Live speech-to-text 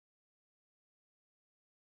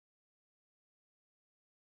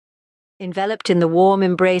Enveloped in the warm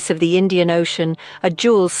embrace of the Indian Ocean, a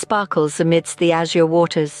jewel sparkles amidst the azure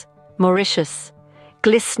waters. Mauritius.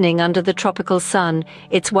 Glistening under the tropical sun,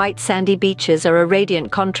 its white sandy beaches are a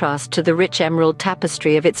radiant contrast to the rich emerald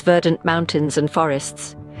tapestry of its verdant mountains and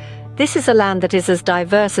forests. This is a land that is as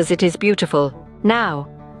diverse as it is beautiful. Now,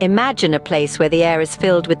 imagine a place where the air is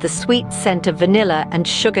filled with the sweet scent of vanilla and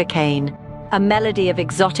sugar cane, a melody of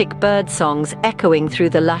exotic bird songs echoing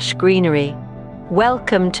through the lush greenery.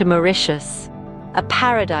 Welcome to Mauritius, a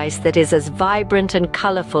paradise that is as vibrant and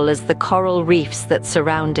colorful as the coral reefs that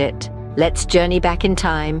surround it. Let's journey back in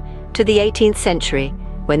time to the 18th century,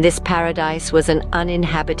 when this paradise was an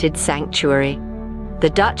uninhabited sanctuary. The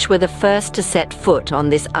Dutch were the first to set foot on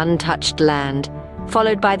this untouched land,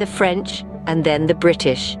 followed by the French and then the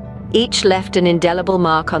British. Each left an indelible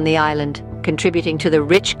mark on the island, contributing to the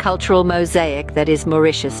rich cultural mosaic that is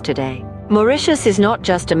Mauritius today. Mauritius is not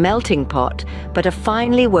just a melting pot, but a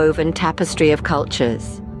finely woven tapestry of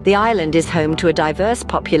cultures. The island is home to a diverse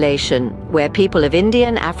population, where people of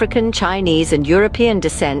Indian, African, Chinese, and European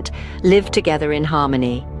descent live together in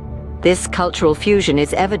harmony. This cultural fusion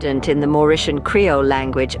is evident in the Mauritian Creole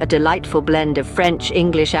language, a delightful blend of French,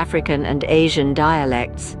 English, African, and Asian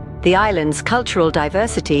dialects. The island's cultural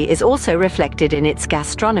diversity is also reflected in its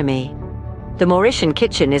gastronomy. The Mauritian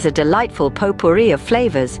kitchen is a delightful potpourri of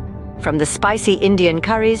flavors, from the spicy Indian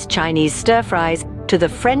curries, Chinese stir-fries, to the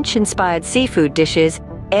French-inspired seafood dishes.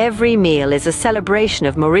 Every meal is a celebration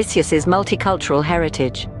of Mauritius's multicultural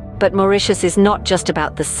heritage. But Mauritius is not just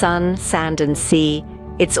about the sun, sand, and sea.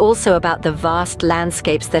 It's also about the vast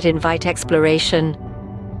landscapes that invite exploration.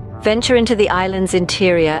 Venture into the island's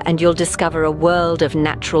interior and you'll discover a world of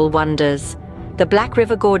natural wonders. The Black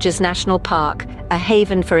River Gorges National Park, a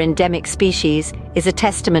haven for endemic species, is a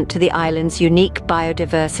testament to the island's unique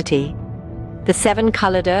biodiversity. The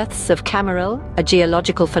seven-colored earths of Camaril, a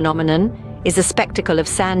geological phenomenon, is a spectacle of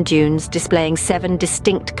sand dunes displaying 7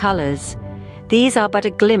 distinct colors. These are but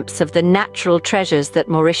a glimpse of the natural treasures that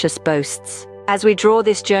Mauritius boasts. As we draw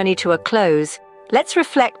this journey to a close, let's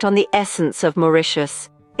reflect on the essence of Mauritius.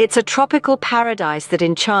 It's a tropical paradise that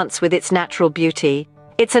enchants with its natural beauty.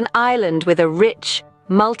 It's an island with a rich,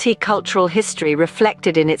 multicultural history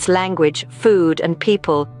reflected in its language, food, and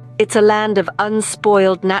people. It's a land of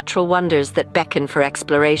unspoiled natural wonders that beckon for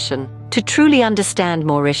exploration. To truly understand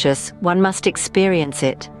Mauritius, one must experience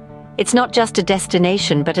it. It's not just a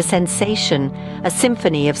destination, but a sensation, a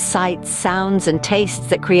symphony of sights, sounds, and tastes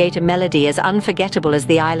that create a melody as unforgettable as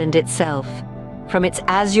the island itself. From its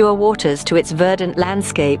azure waters to its verdant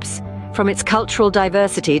landscapes, from its cultural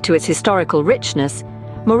diversity to its historical richness,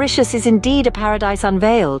 Mauritius is indeed a paradise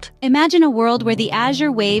unveiled. Imagine a world where the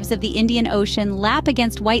azure waves of the Indian Ocean lap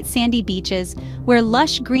against white sandy beaches, where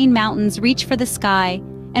lush green mountains reach for the sky,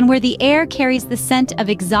 and where the air carries the scent of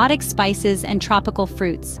exotic spices and tropical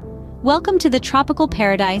fruits. Welcome to the tropical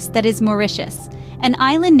paradise that is Mauritius, an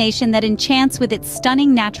island nation that enchants with its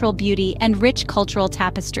stunning natural beauty and rich cultural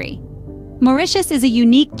tapestry. Mauritius is a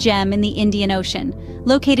unique gem in the Indian Ocean,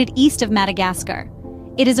 located east of Madagascar.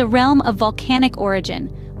 It is a realm of volcanic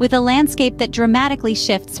origin, with a landscape that dramatically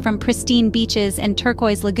shifts from pristine beaches and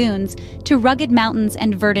turquoise lagoons to rugged mountains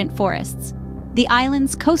and verdant forests. The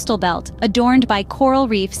island's coastal belt, adorned by coral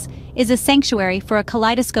reefs, is a sanctuary for a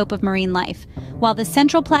kaleidoscope of marine life, while the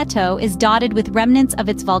central plateau is dotted with remnants of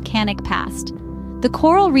its volcanic past. The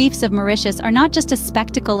coral reefs of Mauritius are not just a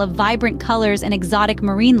spectacle of vibrant colors and exotic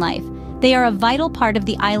marine life, they are a vital part of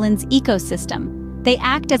the island's ecosystem. They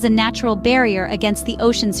act as a natural barrier against the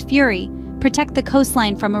ocean's fury, protect the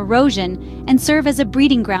coastline from erosion, and serve as a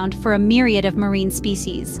breeding ground for a myriad of marine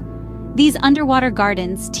species. These underwater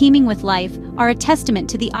gardens, teeming with life, are a testament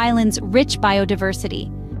to the island's rich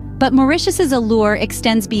biodiversity. But Mauritius's allure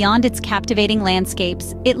extends beyond its captivating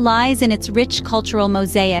landscapes. It lies in its rich cultural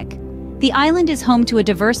mosaic. The island is home to a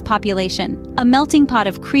diverse population, a melting pot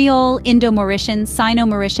of Creole, Indo-Mauritian,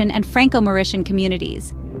 Sino-Mauritian, and Franco-Mauritian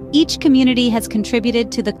communities. Each community has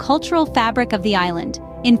contributed to the cultural fabric of the island,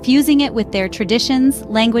 infusing it with their traditions,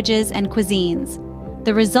 languages, and cuisines.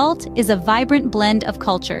 The result is a vibrant blend of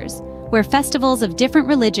cultures, where festivals of different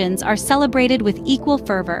religions are celebrated with equal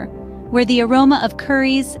fervor, where the aroma of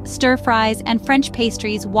curries, stir-fries, and French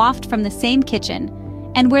pastries waft from the same kitchen,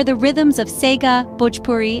 and where the rhythms of Sega,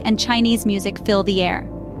 Bhojpuri, and Chinese music fill the air.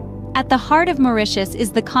 At the heart of Mauritius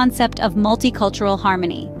is the concept of multicultural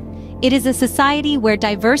harmony. It is a society where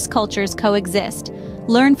diverse cultures coexist,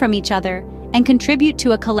 learn from each other, and contribute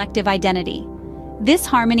to a collective identity. This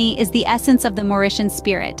harmony is the essence of the Mauritian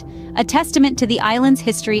spirit, a testament to the island's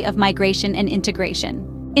history of migration and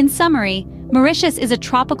integration. In summary, Mauritius is a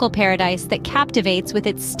tropical paradise that captivates with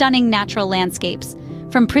its stunning natural landscapes,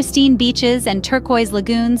 from pristine beaches and turquoise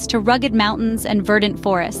lagoons to rugged mountains and verdant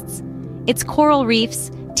forests. Its coral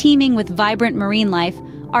reefs, teeming with vibrant marine life,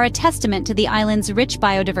 are a testament to the island's rich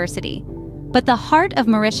biodiversity. But the heart of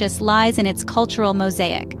Mauritius lies in its cultural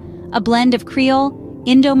mosaic, a blend of Creole,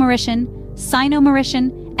 Indo-Mauritian,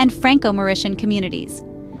 Sino-Mauritian, and Franco-Mauritian communities.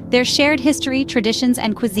 Their shared history, traditions,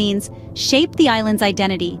 and cuisines shape the island's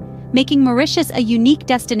identity, making Mauritius a unique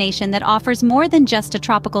destination that offers more than just a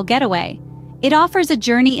tropical getaway. It offers a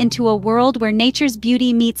journey into a world where nature's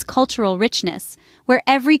beauty meets cultural richness, where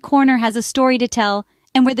every corner has a story to tell,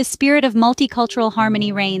 and where the spirit of multicultural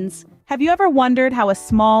harmony reigns. Have you ever wondered how a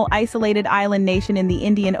small, isolated island nation in the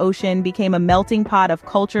Indian Ocean became a melting pot of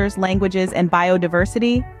cultures, languages, and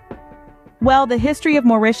biodiversity? Well, the history of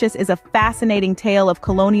Mauritius is a fascinating tale of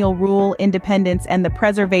colonial rule, independence, and the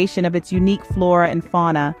preservation of its unique flora and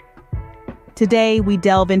fauna. Today, we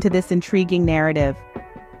delve into this intriguing narrative.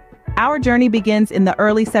 Our journey begins in the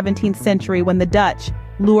early 17th century when the Dutch,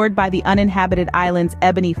 lured by the uninhabited island's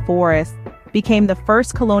ebony forests, became the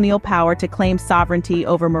first colonial power to claim sovereignty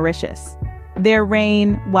over Mauritius. Their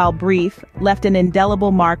reign, while brief, left an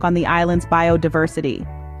indelible mark on the island's biodiversity.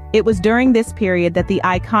 It was during this period that the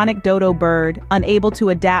iconic dodo bird, unable to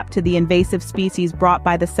adapt to the invasive species brought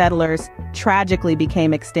by the settlers, tragically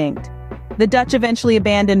became extinct. The Dutch eventually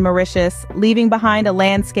abandoned Mauritius, leaving behind a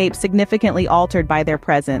landscape significantly altered by their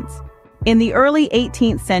presence. In the early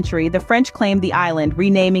 18th century, the French claimed the island,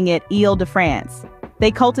 renaming it Île de France.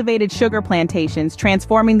 They cultivated sugar plantations,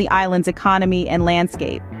 transforming the island's economy and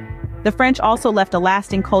landscape. The French also left a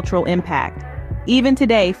lasting cultural impact. Even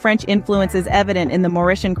today, French influence is evident in the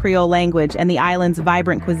Mauritian Creole language and the island's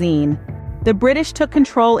vibrant cuisine. The British took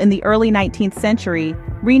control in the early 19th century,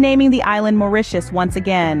 renaming the island Mauritius once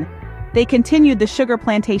again. They continued the sugar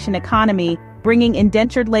plantation economy, bringing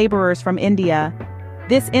indentured laborers from India.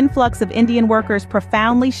 This influx of Indian workers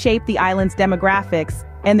profoundly shaped the island's demographics,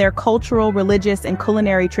 and their cultural, religious, and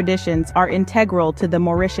culinary traditions are integral to the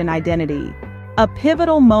Mauritian identity. A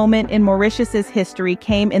pivotal moment in Mauritius's history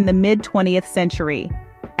came in the mid-20th century.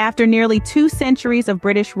 After nearly 2 centuries of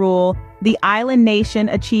British rule, the island nation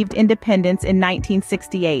achieved independence in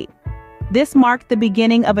 1968. This marked the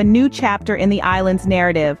beginning of a new chapter in the island's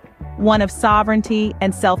narrative, one of sovereignty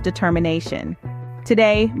and self-determination.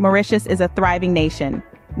 Today, Mauritius is a thriving nation,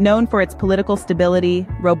 known for its political stability,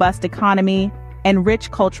 robust economy, and rich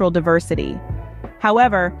cultural diversity.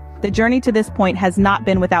 However, the journey to this point has not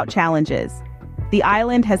been without challenges. The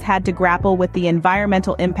island has had to grapple with the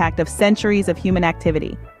environmental impact of centuries of human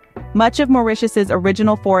activity. Much of Mauritius's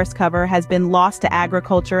original forest cover has been lost to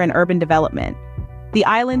agriculture and urban development. The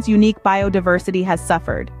island's unique biodiversity has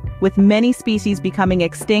suffered, with many species becoming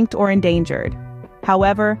extinct or endangered.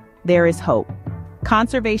 However, there is hope.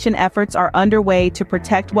 Conservation efforts are underway to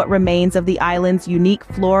protect what remains of the island's unique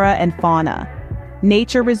flora and fauna.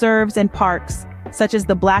 Nature reserves and parks, such as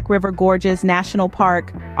the Black River Gorges National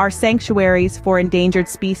Park, are sanctuaries for endangered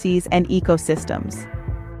species and ecosystems.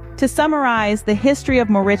 To summarize, the history of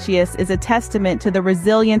Mauritius is a testament to the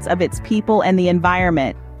resilience of its people and the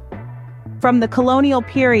environment. From the colonial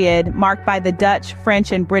period, marked by the Dutch,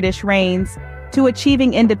 French, and British reigns, to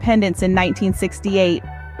achieving independence in 1968,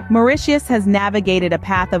 Mauritius has navigated a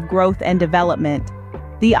path of growth and development.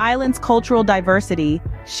 The island's cultural diversity,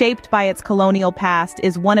 shaped by its colonial past,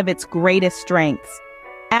 is one of its greatest strengths.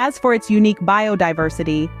 As for its unique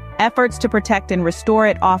biodiversity, efforts to protect and restore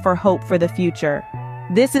it offer hope for the future.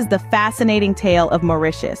 This is the fascinating tale of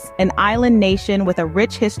Mauritius, an island nation with a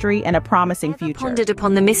rich history and a promising future. Pondered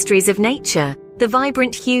upon the mysteries of nature, the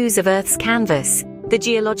vibrant hues of Earth's canvas, the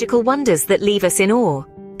geological wonders that leave us in awe.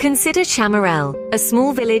 Consider Chamarel, a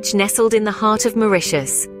small village nestled in the heart of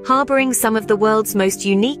Mauritius, harboring some of the world's most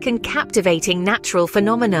unique and captivating natural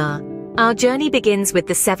phenomena. Our journey begins with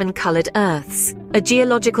the 7 colored Earths, a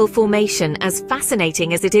geological formation as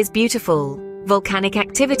fascinating as it is beautiful. Volcanic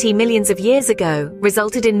activity millions of years ago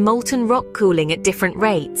resulted in molten rock cooling at different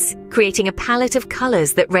rates, creating a palette of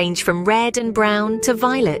colors that range from red and brown to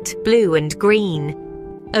violet, blue, and green.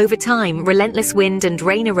 Over time, relentless wind and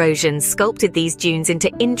rain erosion sculpted these dunes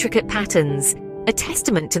into intricate patterns, a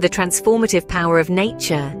testament to the transformative power of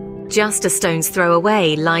nature. Just a stone's throw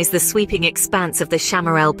away lies the sweeping expanse of the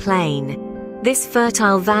Chamarel Plain. This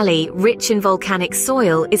fertile valley, rich in volcanic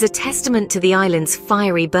soil, is a testament to the island's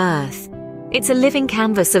fiery birth. It's a living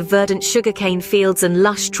canvas of verdant sugarcane fields and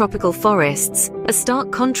lush tropical forests, a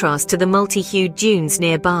stark contrast to the multi-hued dunes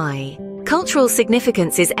nearby. Cultural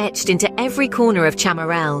significance is etched into every corner of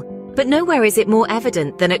Chamarel, but nowhere is it more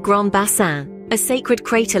evident than at Grand Bassin, a sacred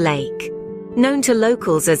crater lake. Known to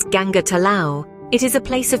locals as Ganga Talao, It is a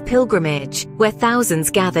place of pilgrimage, where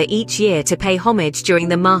thousands gather each year to pay homage during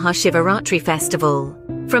the Maha Shivaratri festival.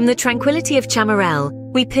 From the tranquility of Chamarel,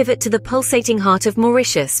 we pivot to the pulsating heart of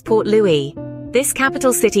Mauritius, Port Louis. This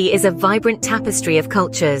capital city is a vibrant tapestry of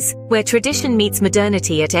cultures, where tradition meets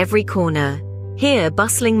modernity at every corner. Here,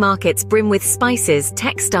 bustling markets brim with spices,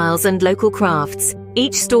 textiles, and local crafts,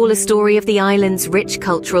 each stall a story of the island's rich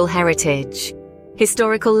cultural heritage.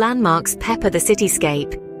 Historical landmarks pepper the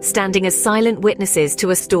cityscape, standing as silent witnesses to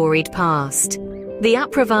a storied past. The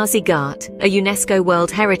Apravasi Ghat, a UNESCO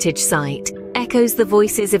World Heritage Site, echoes the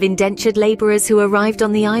voices of indentured labourers who arrived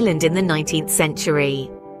on the island in the 19th century.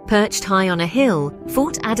 Perched high on a hill,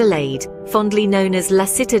 Fort Adelaide, fondly known as La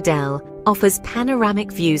Citadelle, offers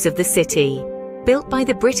panoramic views of the city. Built by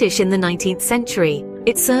the British in the 19th century,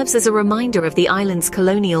 it serves as a reminder of the island's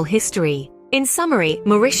colonial history. In summary,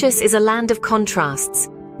 Mauritius is a land of contrasts,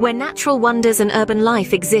 where natural wonders and urban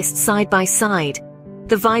life exist side by side.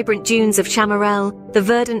 The vibrant dunes of Chamarel, the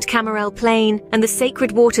verdant Camarel Plain, and the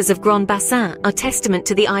sacred waters of Grand Bassin are testament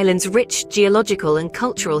to the island's rich geological and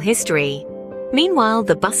cultural history. Meanwhile,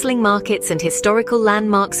 the bustling markets and historical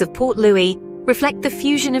landmarks of Port Louis reflect the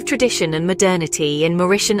fusion of tradition and modernity in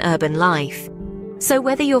Mauritian urban life. So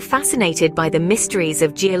whether you're fascinated by the mysteries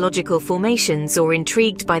of geological formations or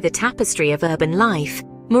intrigued by the tapestry of urban life,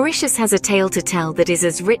 Mauritius has a tale to tell that is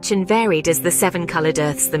as rich and varied as the seven-colored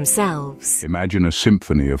earths themselves. Imagine a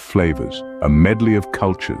symphony of flavors, a medley of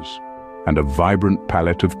cultures, and a vibrant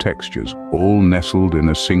palette of textures, all nestled in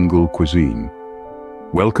a single cuisine.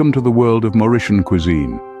 Welcome to the world of Mauritian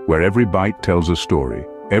cuisine, where every bite tells a story,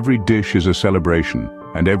 every dish is a celebration,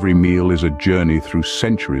 and every meal is a journey through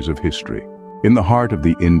centuries of history. In the heart of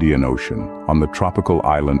the Indian Ocean, on the tropical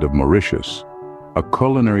island of Mauritius, a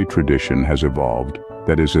culinary tradition has evolved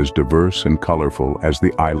that is as diverse and colorful as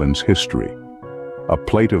the island's history. A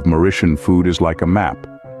plate of Mauritian food is like a map,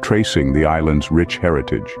 tracing the island's rich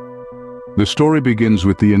heritage. The story begins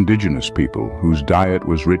with the indigenous people, whose diet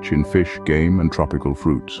was rich in fish, game, and tropical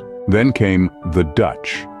fruits. Then came the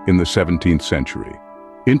Dutch in the 17th century,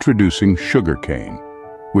 introducing sugarcane,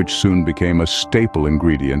 which soon became a staple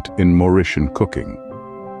ingredient in Mauritian cooking.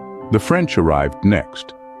 The French arrived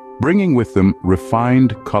next, bringing with them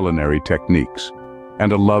refined culinary techniques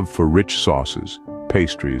and a love for rich sauces,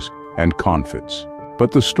 pastries, and confits.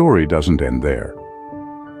 But the story doesn't end there.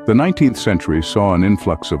 The 19th century saw an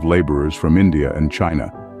influx of laborers from India and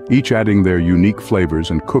China, each adding their unique flavors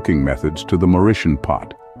and cooking methods to the Mauritian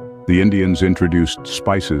pot. The Indians introduced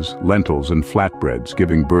spices, lentils, and flatbreads,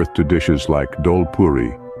 giving birth to dishes like dol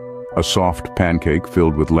puri, a soft pancake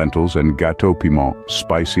filled with lentils, and gâteau piment,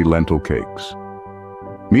 spicy lentil cakes.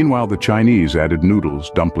 Meanwhile, the Chinese added noodles,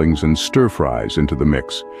 dumplings, and stir-fries into the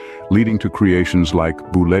mix, leading to creations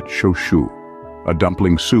like boulette chouchou, a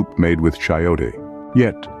dumpling soup made with chayote.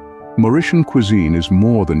 Yet, Mauritian cuisine is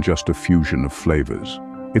more than just a fusion of flavors.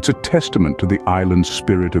 It's a testament to the island's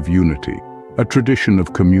spirit of unity, a tradition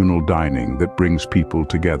of communal dining that brings people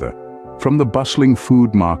together. From the bustling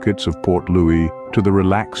food markets of Port Louis to the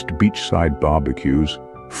relaxed beachside barbecues,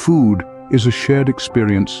 food is a shared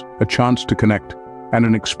experience, a chance to connect, and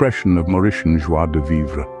an expression of Mauritian joie de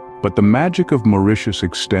vivre. But the magic of Mauritius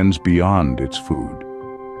extends beyond its food.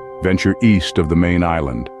 Venture east of the main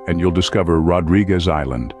island, and you'll discover Rodriguez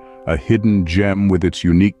Island, a hidden gem with its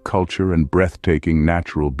unique culture and breathtaking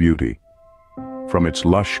natural beauty. From its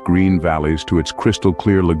lush green valleys to its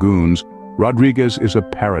crystal-clear lagoons, Rodriguez is a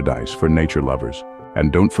paradise for nature lovers.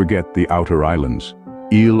 And don't forget the outer islands.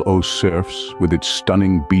 Île aux Cerfs, with its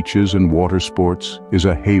stunning beaches and water sports, is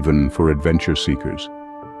a haven for adventure seekers.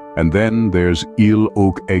 And then there's Île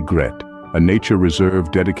aux Aigrettes, a nature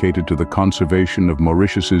reserve dedicated to the conservation of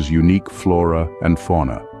Mauritius's unique flora and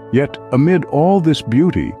fauna. Yet, amid all this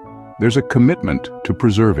beauty, there's a commitment to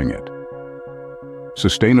preserving it.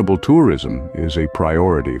 Sustainable tourism is a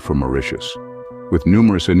priority for Mauritius, with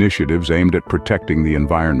numerous initiatives aimed at protecting the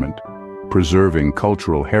environment, preserving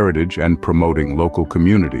cultural heritage, and promoting local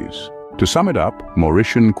communities. To sum it up,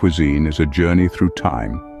 Mauritian cuisine is a journey through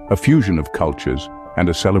time, a fusion of cultures, and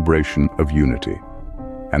a celebration of unity.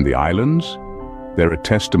 And the islands? They're a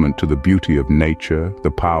testament to the beauty of nature,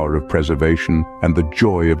 the power of preservation, and the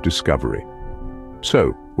joy of discovery.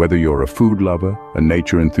 So, whether you're a food lover, a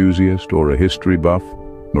nature enthusiast, or a history buff,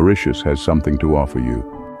 Mauritius has something to offer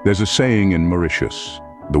you. There's a saying in Mauritius,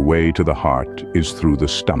 the way to the heart is through the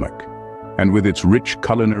stomach. And with its rich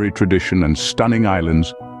culinary tradition and stunning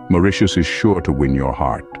islands, Mauritius is sure to win your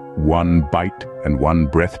heart, one bite and one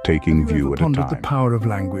breathtaking view at a time. The power of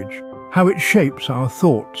language, how it shapes our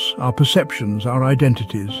thoughts, our perceptions, our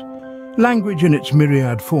identities. Language in its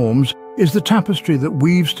myriad forms is the tapestry that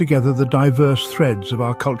weaves together the diverse threads of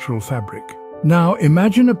our cultural fabric. Now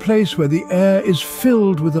imagine a place where the air is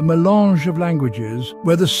filled with a melange of languages,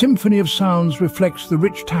 where the symphony of sounds reflects the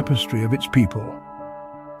rich tapestry of its people.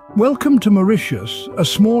 Welcome to Mauritius, a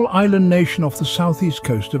small island nation off the southeast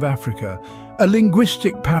coast of Africa, a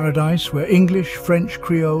linguistic paradise where English, French,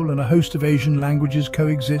 Creole and a host of Asian languages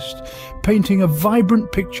coexist, painting a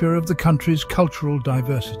vibrant picture of the country's cultural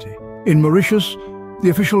diversity. In Mauritius, the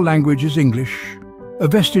official language is English, a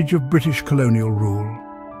vestige of British colonial rule.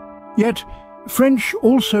 Yet, French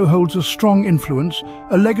also holds a strong influence,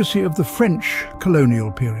 a legacy of the French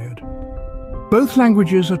colonial period. Both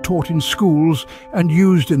languages are taught in schools and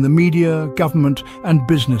used in the media, government and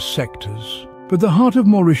business sectors. But the heart of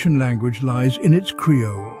Mauritian language lies in its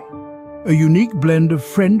Creole, a unique blend of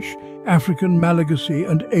French, African, Malagasy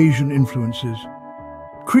and Asian influences.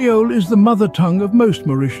 Creole is the mother tongue of most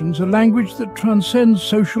Mauritians, a language that transcends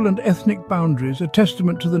social and ethnic boundaries, a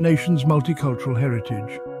testament to the nation's multicultural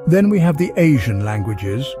heritage. Then we have the Asian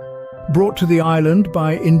languages, brought to the island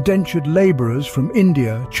by indentured labourers from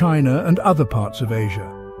India, China and other parts of Asia.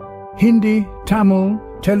 Hindi, Tamil,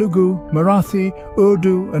 Telugu, Marathi,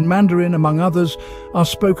 Urdu and Mandarin, among others, are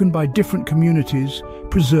spoken by different communities,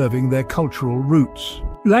 preserving their cultural roots.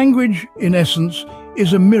 Language, in essence,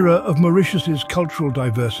 is a mirror of Mauritius's cultural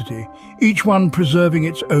diversity, each one preserving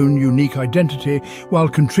its own unique identity while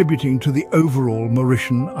contributing to the overall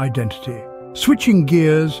Mauritian identity. Switching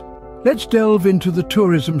gears, let's delve into the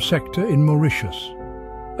tourism sector in Mauritius,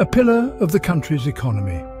 a pillar of the country's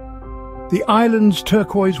economy. The island's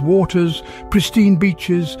turquoise waters, pristine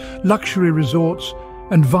beaches, luxury resorts,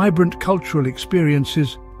 and vibrant cultural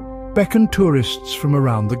experiences beckon tourists from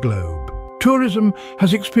around the globe. Tourism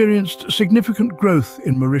has experienced significant growth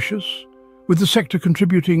in Mauritius, with the sector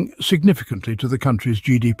contributing significantly to the country's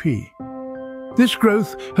GDP. This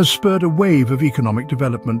growth has spurred a wave of economic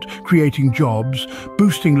development, creating jobs,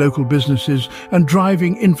 boosting local businesses, and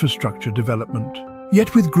driving infrastructure development.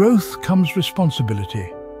 Yet with growth comes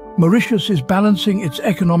responsibility. Mauritius is balancing its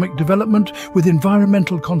economic development with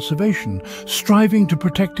environmental conservation, striving to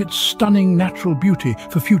protect its stunning natural beauty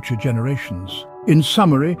for future generations. In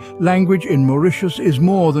summary, language in Mauritius is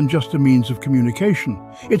more than just a means of communication.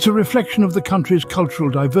 It's a reflection of the country's cultural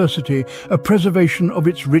diversity, a preservation of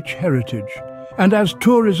its rich heritage. And as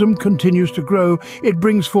tourism continues to grow, it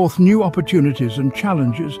brings forth new opportunities and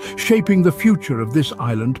challenges, shaping the future of this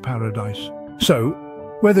island paradise. So,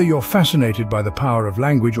 whether you're fascinated by the power of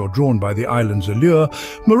language or drawn by the island's allure,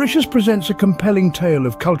 Mauritius presents a compelling tale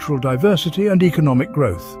of cultural diversity and economic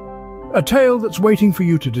growth. A tale that's waiting for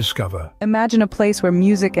you to discover. Imagine a place where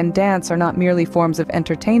music and dance are not merely forms of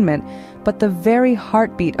entertainment, but the very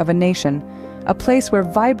heartbeat of a nation. A place where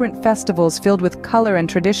vibrant festivals filled with color and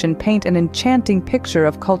tradition paint an enchanting picture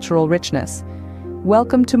of cultural richness.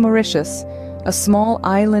 Welcome to Mauritius, a small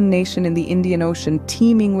island nation in the Indian Ocean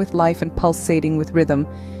teeming with life and pulsating with rhythm.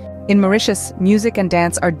 In Mauritius, music and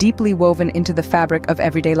dance are deeply woven into the fabric of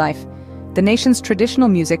everyday life. The nation's traditional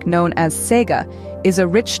music, known as Sega, is a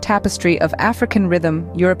rich tapestry of African rhythm,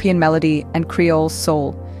 European melody, and Creole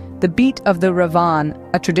soul. The beat of the ravan,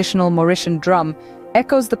 a traditional Mauritian drum,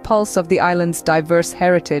 echoes the pulse of the island's diverse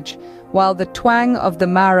heritage, while the twang of the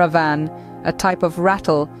maravan, a type of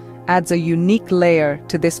rattle, adds a unique layer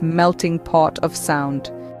to this melting pot of sound.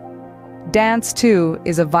 Dance, too,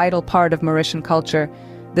 is a vital part of Mauritian culture.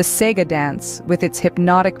 The Sega dance, with its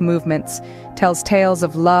hypnotic movements, tells tales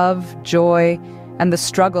of love, joy, and the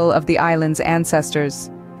struggle of the island's ancestors.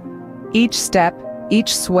 Each step,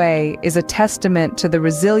 each sway, is a testament to the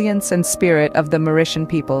resilience and spirit of the Mauritian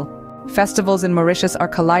people. Festivals in Mauritius are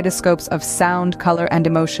kaleidoscopes of sound, color, and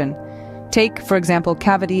emotion. Take, for example,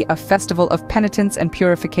 Cavity, a festival of penitence and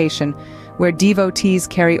purification, where devotees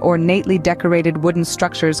carry ornately decorated wooden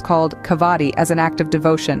structures called kavadi as an act of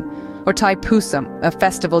devotion. Or Taipusam, a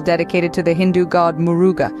festival dedicated to the Hindu god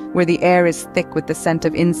Muruga, where the air is thick with the scent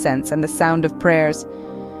of incense and the sound of prayers.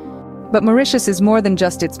 But Mauritius is more than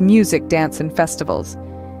just its music, dance, and festivals.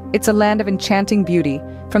 It's a land of enchanting beauty,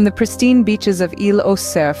 from the pristine beaches of Île aux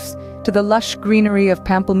Cerfs to the lush greenery of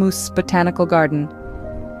Pamplemousse Botanical Garden.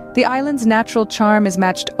 The island's natural charm is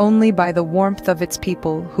matched only by the warmth of its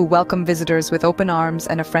people, who welcome visitors with open arms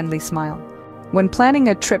and a friendly smile. When planning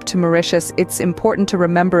a trip to Mauritius, it's important to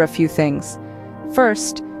remember a few things.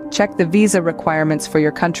 First, check the visa requirements for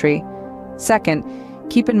your country. Second,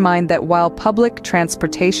 keep in mind that while public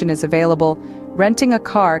transportation is available, renting a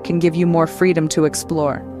car can give you more freedom to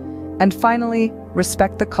explore. And finally,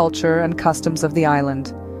 respect the culture and customs of the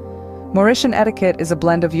island. Mauritian etiquette is a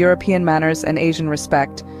blend of European manners and Asian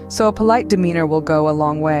respect, so a polite demeanor will go a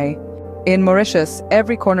long way. In Mauritius,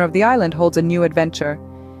 every corner of the island holds a new adventure.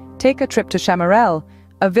 Take a trip to Chamarel,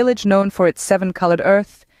 a village known for its seven-colored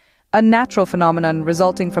earth, a natural phenomenon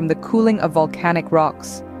resulting from the cooling of volcanic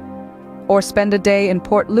rocks. Or spend a day in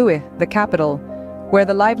Port Louis, the capital, where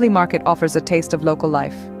the lively market offers a taste of local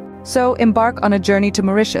life. So embark on a journey to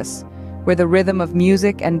Mauritius, where the rhythm of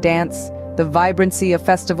music and dance, the vibrancy of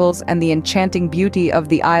festivals, and the enchanting beauty of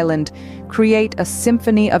the island create a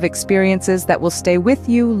symphony of experiences that will stay with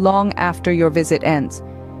you long after your visit ends.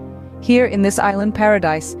 Here in this island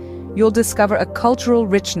paradise, you'll discover a cultural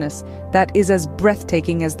richness that is as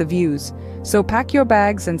breathtaking as the views. So pack your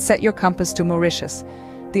bags and set your compass to Mauritius,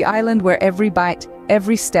 the island where every bite,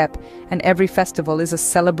 every step, and every festival is a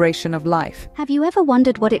celebration of life. Have you ever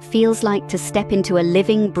wondered what it feels like to step into a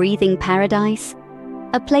living, breathing paradise?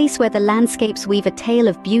 A place where the landscapes weave a tale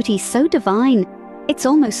of beauty so divine, it's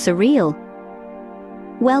almost surreal.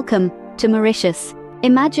 Welcome to Mauritius.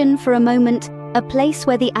 Imagine for a moment a place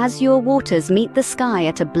where the azure waters meet the sky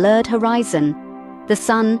at a blurred horizon. The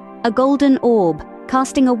sun, a golden orb,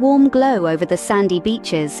 casting a warm glow over the sandy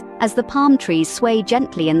beaches as the palm trees sway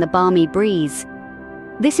gently in the balmy breeze.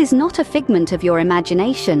 This is not a figment of your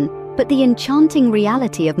imagination, but the enchanting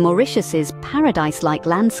reality of Mauritius's paradise-like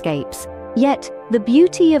landscapes. Yet, the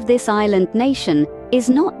beauty of this island nation is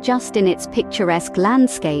not just in its picturesque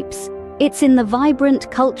landscapes, it's in the vibrant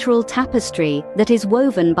cultural tapestry that is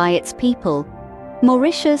woven by its people.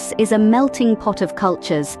 Mauritius is a melting pot of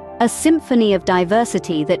cultures, a symphony of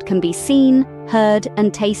diversity that can be seen, heard,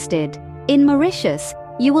 and tasted. In Mauritius,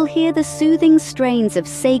 you will hear the soothing strains of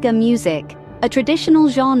Sega music, a traditional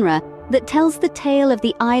genre that tells the tale of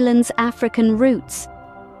the island's African roots.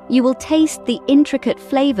 You will taste the intricate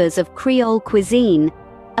flavors of Creole cuisine,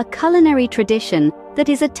 a culinary tradition that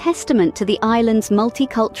is a testament to the island's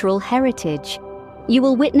multicultural heritage. You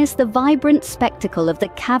will witness the vibrant spectacle of the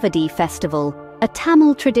Kavadi Festival, a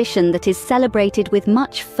Tamil tradition that is celebrated with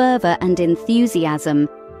much fervor and enthusiasm.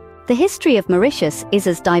 The history of Mauritius is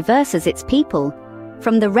as diverse as its people.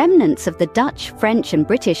 From the remnants of the Dutch, French, and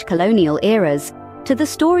British colonial eras to the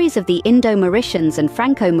stories of the Indo-Mauritians and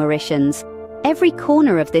Franco-Mauritians, every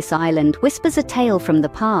corner of this island whispers a tale from the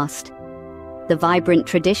past. The vibrant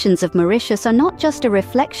traditions of Mauritius are not just a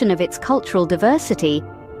reflection of its cultural diversity,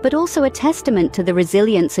 but also a testament to the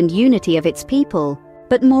resilience and unity of its people.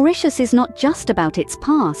 But Mauritius is not just about its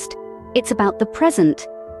past, it's about the present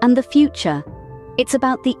and the future. It's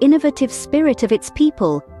about the innovative spirit of its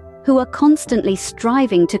people, who are constantly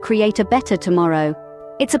striving to create a better tomorrow.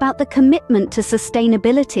 It's about the commitment to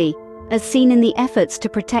sustainability, as seen in the efforts to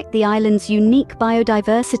protect the island's unique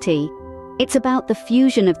biodiversity. It's about the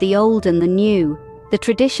fusion of the old and the new, the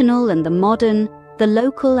traditional and the modern, the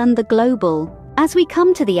local and the global. As we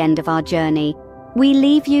come to the end of our journey, we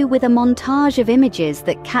leave you with a montage of images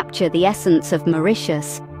that capture the essence of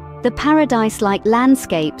Mauritius, the paradise-like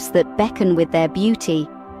landscapes that beckon with their beauty,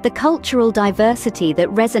 the cultural diversity that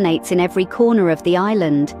resonates in every corner of the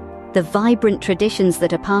island, the vibrant traditions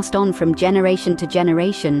that are passed on from generation to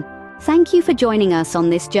generation. Thank you for joining us on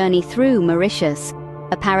this journey through Mauritius,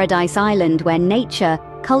 a paradise island where nature,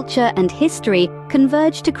 culture, and history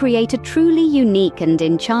converge to create a truly unique and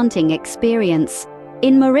enchanting experience.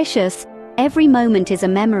 In Mauritius, every moment is a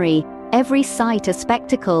memory, every sight a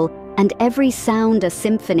spectacle, and every sound a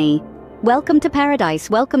symphony. Welcome to paradise,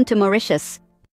 welcome to Mauritius.